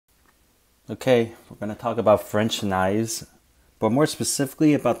Okay, we're going to talk about French knives, but more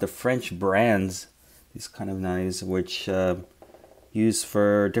specifically about the French brands. These kind of knives, which use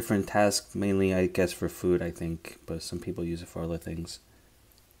for different tasks, mainly I guess for food, I think, but some people use it for other things.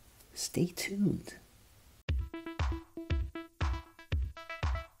 Stay tuned.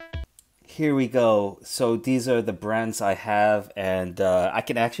 Here we go. So these are the brands I have, and I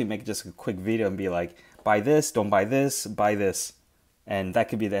can actually make just a quick video and be like, buy this, don't buy this, buy this. And that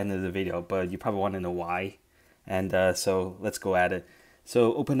could be the end of the video, but you probably want to know why. And so let's go at it.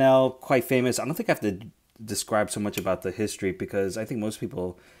 So Opinel, quite famous. I don't think I have to describe so much about the history because I think most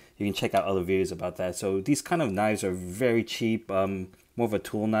people, you can check out other videos about that. So these kind of knives are very cheap, more of a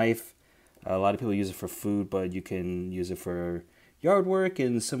tool knife. A lot of people use it for food, but you can use it for yard work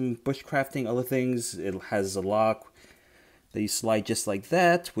and some bushcrafting, other things. It has a lock that you slide just like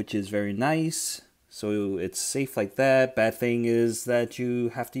that, which is very nice. So it's safe like that. Bad thing is that you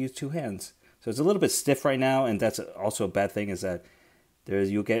have to use two hands. So it's a little bit stiff right now, and that's also a bad thing is that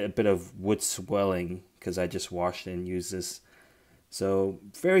you'll get a bit of wood swelling because I just washed and used this. So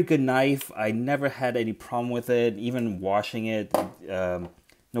very good knife. I never had any problem with it, even washing it. No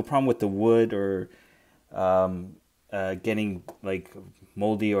problem with the wood or getting like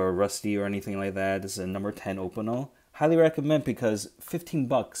moldy or rusty or anything like that. This is a number 10 Opinel. Highly recommend because 15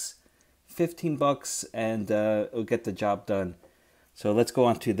 bucks. 15 bucks and it'll get the job done. So let's go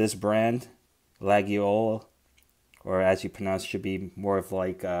on to this brand, Laguiole, or as you pronounce, should be more of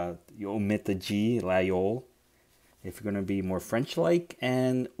like you omit the G, Laguiole, if you're gonna be more French-like,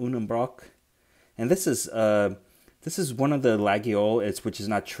 and Aubrac. And this is one of the Laguiole, which is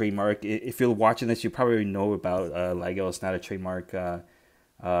not trademark. If you're watching this, you probably know about Laguiole. It's not a trademark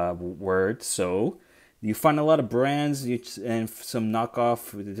word, so. You find a lot of brands and some knockoff.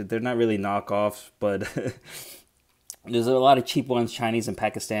 They're not really knockoffs, but there's a lot of cheap ones, Chinese and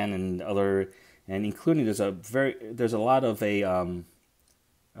Pakistan and including there's a lot of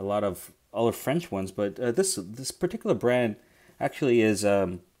other French ones. But this particular brand actually is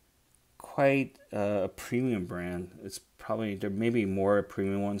quite a premium brand. It's probably there may be more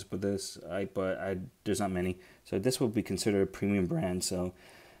premium ones, but there's not many. So this will be considered a premium brand. So.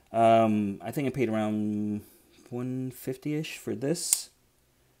 I think I paid around $150-ish for this.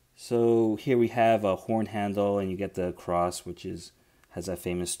 So here we have a horn handle, and you get the cross, which has that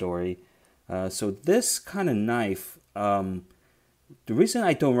famous story. So this kind of knife, the reason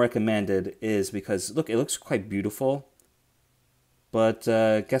I don't recommend it is because look, it looks quite beautiful. But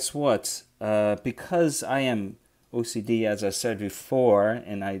guess what? Because I am OCD, as I said before,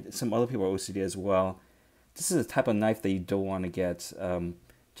 and some other people are OCD as well. This is the type of knife that you don't want to get.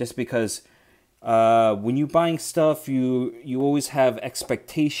 Just because when you're buying stuff, you always have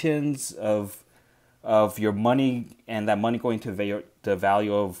expectations of your money and that money going to the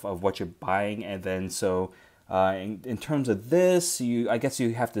value of what you're buying, and then so in terms of this, I guess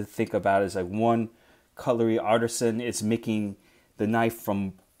you have to think about it as like one cutlery artisan is making the knife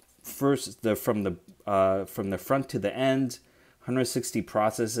from the front to the end, 160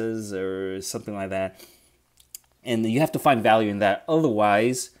 processes or something like that. And you have to find value in that.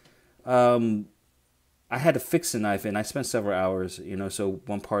 Otherwise, I had to fix the knife, and I spent several hours. So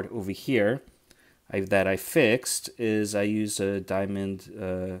one part over here that I fixed is I used a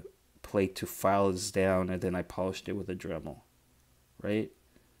diamond plate to file this down, and then I polished it with a Dremel. Right.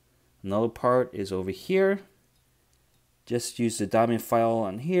 Another part is over here. Just use the diamond file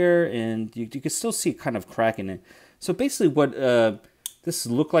on here, and you can still see kind of crack in it. So basically, what this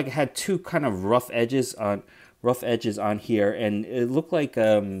looked like, it had two kind of rough edges on here, and it looked like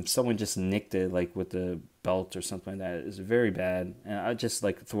someone just nicked it like with the belt or something like that. It's very bad, and I just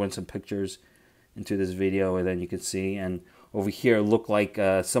like throw in some pictures into this video, and then you can see. And over here it looked like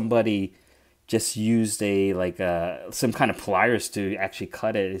somebody just used some kind of pliers to actually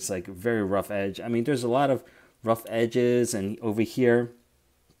cut it. It's like a very rough edge. I mean, there's a lot of rough edges, and over here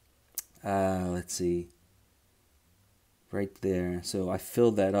let's see, right there, so I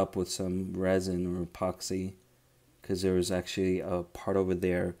filled that up with some resin or epoxy, because there was actually a part over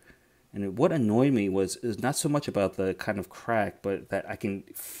there. And what annoyed me was not so much about the kind of crack, but that I can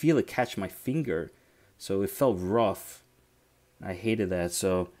feel it catch my finger. So it felt rough. I hated that.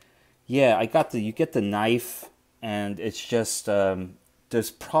 So yeah, you get the knife, and it's just, there's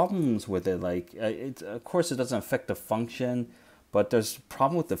problems with it. Like, of course it doesn't affect the function, but there's a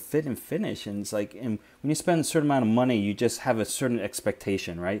problem with the fit and finish. And it's like, when you spend a certain amount of money, you just have a certain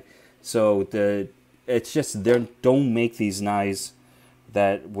expectation, right? So it's just they don't make these knives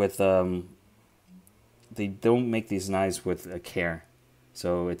with care.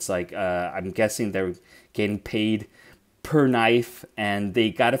 So it's like I'm guessing they're getting paid per knife, and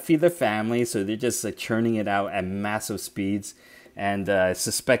they gotta feed their family, so they're just like churning it out at massive speeds. And I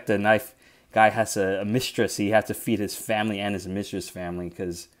suspect the knife guy has a mistress. He has to feed his family and his mistress' family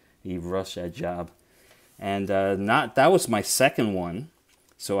because he rushed that job. And not that was my second one.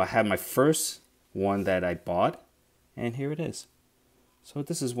 So I had my first one that I bought, and here it is. So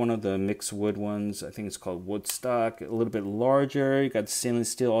this is one of the mixed wood ones. I think it's called Woodstock. A little bit larger. You got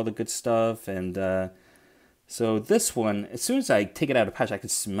stainless steel, all the good stuff. And so this one, as soon as I take it out of the pouch, I can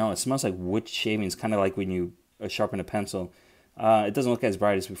smell it. It smells like wood shavings, kind of like when you sharpen a pencil. It doesn't look as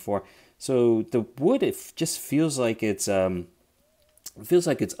bright as before. So the wood, it just feels like it's unfinished.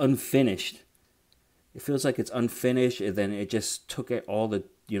 It feels like it's unfinished, and then it just took it all the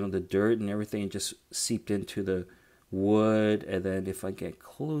the dirt and everything, and just seeped into the wood. And then if I get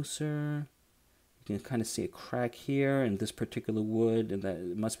closer, you can kind of see a crack here in this particular wood, and that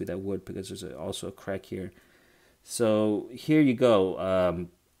it must be that wood because there's also a crack here. So here you go.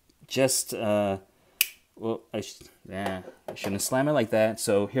 Well, I shouldn't slam it like that.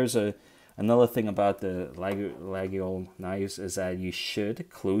 So here's another thing about the Laguiole knives is that you should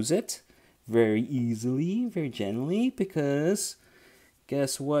close it very easily, very gently, because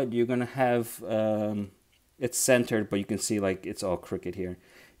guess what? You're gonna have it's centered, but you can see like it's all crooked here.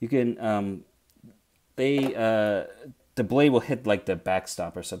 You can the blade will hit like the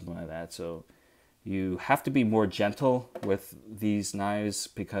backstop or something like that. So you have to be more gentle with these knives,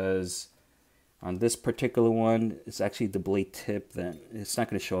 because on this particular one, it's actually the blade tip that it's not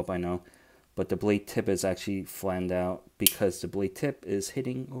going to show up, I know, but the blade tip is actually flanned out because the blade tip is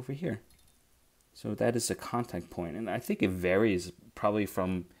hitting over here. So that is a contact point, and I think it varies probably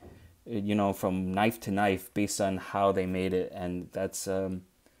from from knife to knife based on how they made it. And that's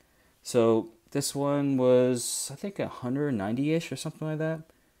so this one was, I think, 190-ish or something like that.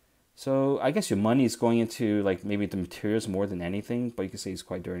 So I guess your money is going into like maybe the materials more than anything, but you can see it's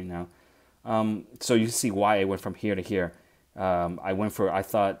quite dirty now. So you can see why I went from here to here. I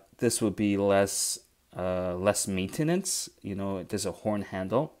thought this would be less maintenance. There's a horn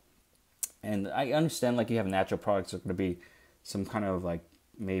handle, and I understand like you have natural products, there's going to be some kind of like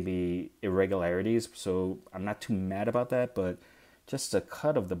maybe irregularities. So I'm not too mad about that, but just the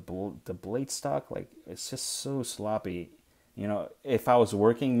cut of the blade stock, like it's just so sloppy. If I was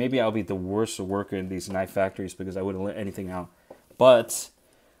working, maybe I'll be the worst worker in these knife factories because I wouldn't let anything out. But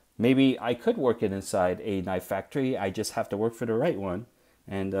maybe I could work it inside a knife factory. I just have to work for the right one.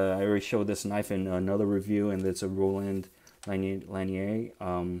 And I already showed this knife in another review, and it's a Roland Lannier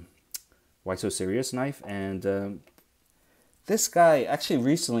Why So Serious knife. And this guy, actually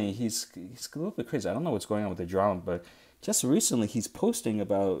recently, he's a little bit crazy. I don't know what's going on with the drama, but just recently he's posting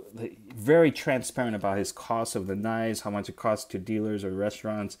about, very transparent about his cost of the knives, how much it costs to dealers or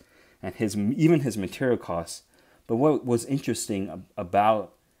restaurants, and even his material costs. But what was interesting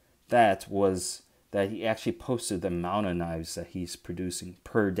about that was that he actually posted the amount of knives that he's producing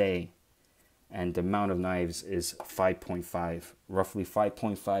per day, and the amount of knives is 5.5, roughly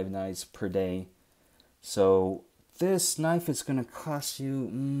 5.5 knives per day. So this knife is going to cost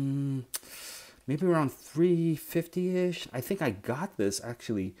you maybe around $350-ish. I think I got this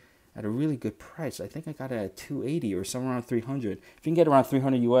actually at a really good price. I think I got it at $280 or somewhere around $300. If you can get around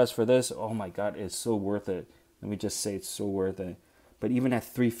 $300 US for this, oh my God, it's so worth it. Let me just say it's so worth it. But even at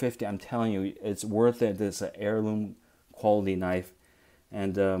 $350, I'm telling you, it's worth it. It's an heirloom quality knife.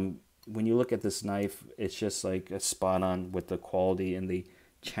 And when you look at this knife, it's just like a spot on with the quality, and they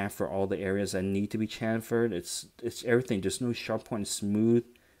chamfer all the areas that need to be chamfered. It's everything. There's no sharp point, smooth.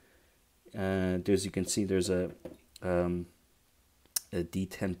 As you can see, there's a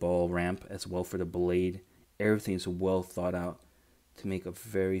D10 ball ramp as well for the blade. Everything's well thought out to make a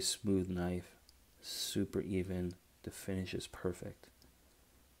very smooth knife, super even. The finish is perfect.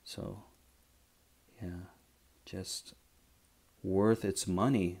 So yeah, just worth its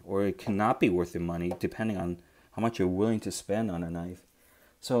money, or it cannot be worth your money depending on how much you're willing to spend on a knife.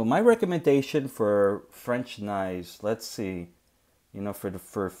 So my recommendation for French knives, let's see,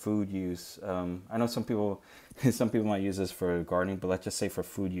 for food use. I know some people might use this for gardening, but let's just say for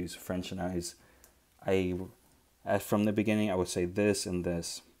food use, French knives. From the beginning, I would say this and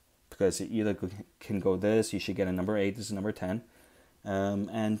this, because it either can go this. You should get a number 8. This is number 10,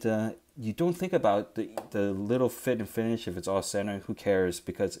 and you don't think about the little fit and finish. If it's all center, who cares?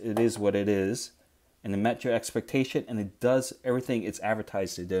 Because it is what it is, and it met your expectation, and it does everything it's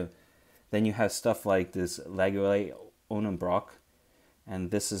advertised to do. Then you have stuff like this Laguiole Aubrac.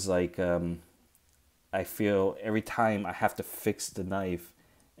 And this is like, I feel every time I have to fix the knife.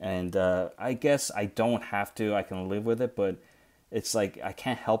 And I guess I don't have to. I can live with it. But it's like I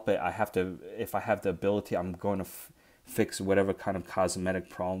can't help it. I have to, if I have the ability, I'm going to fix whatever kind of cosmetic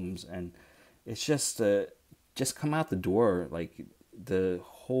problems. And it's just come out the door. Like the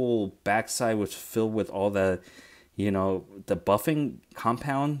whole backside was filled with all the, the buffing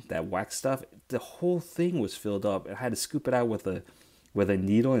compound, that wax stuff. The whole thing was filled up. I had to scoop it out with a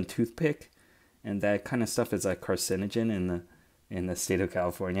needle and toothpick, and that kind of stuff is like carcinogen in the state of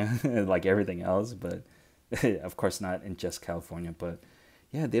California, like everything else. But of course not in just California. But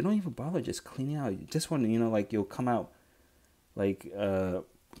yeah, they don't even bother just cleaning out. This one, like you'll come out like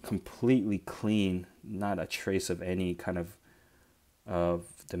completely clean, not a trace of any kind of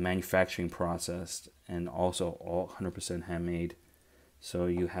the manufacturing process, and also all 100% handmade. So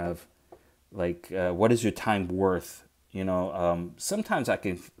you have like what is your time worth? Sometimes I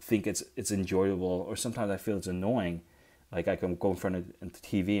can think it's enjoyable, or sometimes I feel it's annoying. Like I can go in front of the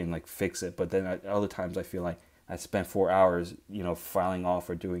TV and like fix it, but then other times I feel like I spent 4 hours, filing off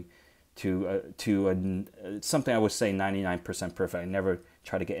or doing something I would say 99% perfect. I never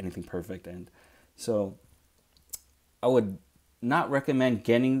try to get anything perfect, and so I would not recommend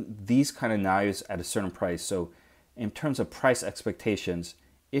getting these kind of knives at a certain price. So in terms of price expectations,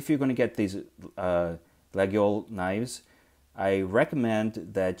 if you're going to get these Laguiole knives, I recommend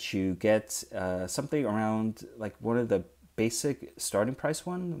that you get something around like one of the basic starting price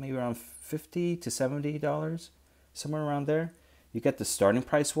one, maybe around $50 to $70, somewhere around there. You get the starting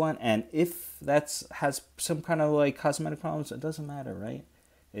price one, and if has some kind of like cosmetic problems, it doesn't matter, right?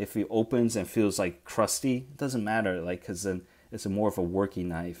 If it opens and feels like crusty, it doesn't matter, like, because then it's more of a working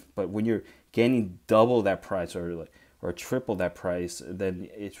knife. But when you're getting double that price or triple that price, then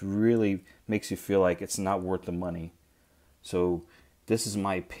it really makes you feel like it's not worth the money. So this is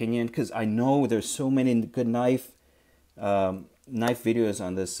my opinion, because I know there's so many good knife videos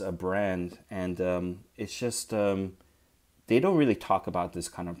on this brand, and it's just they don't really talk about this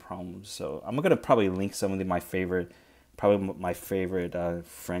kind of problems. So I'm gonna probably link some of my favorite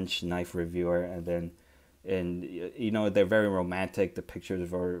French knife reviewer, and they're very romantic. The pictures are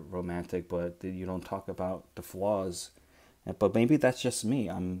very romantic, but you don't talk about the flaws. But maybe that's just me.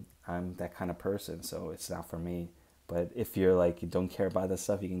 I'm that kind of person, so it's not for me. But if you're like, you don't care about this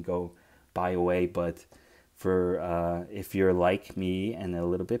stuff, you can go buy away. But for if you're like me and a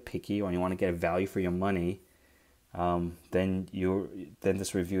little bit picky, or you want to get value for your money, then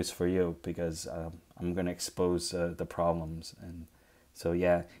this review is for you, because I'm gonna expose the problems. And so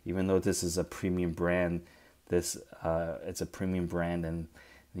yeah, even though this is a premium brand, it's a premium brand, and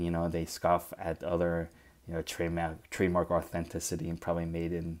they scoff at other trademark authenticity, and probably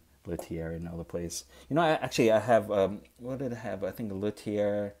made in Luthier and other place. I have what did I have? I think a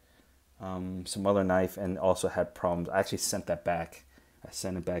Luthier, some other knife, and also had problems. I actually sent that back. I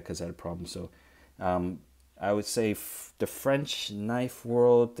sent it back because I had a problem. So I would say the French knife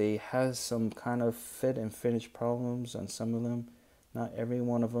world, they have some kind of fit and finish problems on some of them. Not every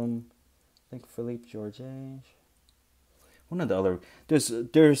one of them. I think Philippe Georget. One of the other,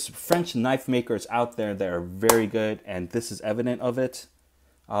 there's French knife makers out there that are very good, and this is evident of it.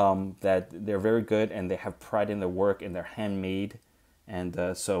 That they're very good, and they have pride in their work, and they're handmade.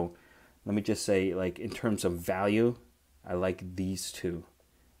 And so let me just say, like, in terms of value, I like these two.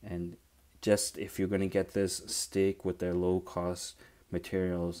 And just if you're going to get this, stick with their low cost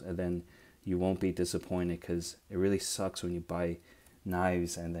materials, and then you won't be disappointed, because it really sucks when you buy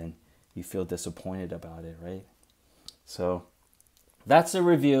knives and then you feel disappointed about it, right? So that's a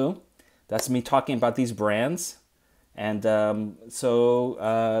review. That's me talking about these brands. And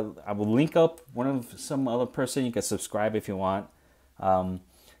so I will link up some other person. You can subscribe if you want. I'm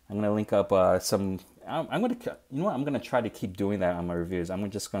gonna link up some. I'm gonna try to keep doing that on my reviews. I'm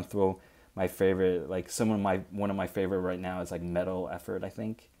just gonna throw my favorite, like one of my favorite right now is like Metal Effort, I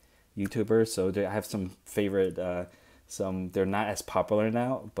think, YouTubers. So I have some favorite. They're not as popular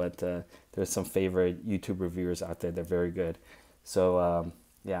now, but there's some favorite YouTube reviewers out there. They're very good. So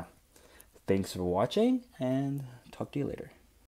yeah, thanks for watching, and talk to you later.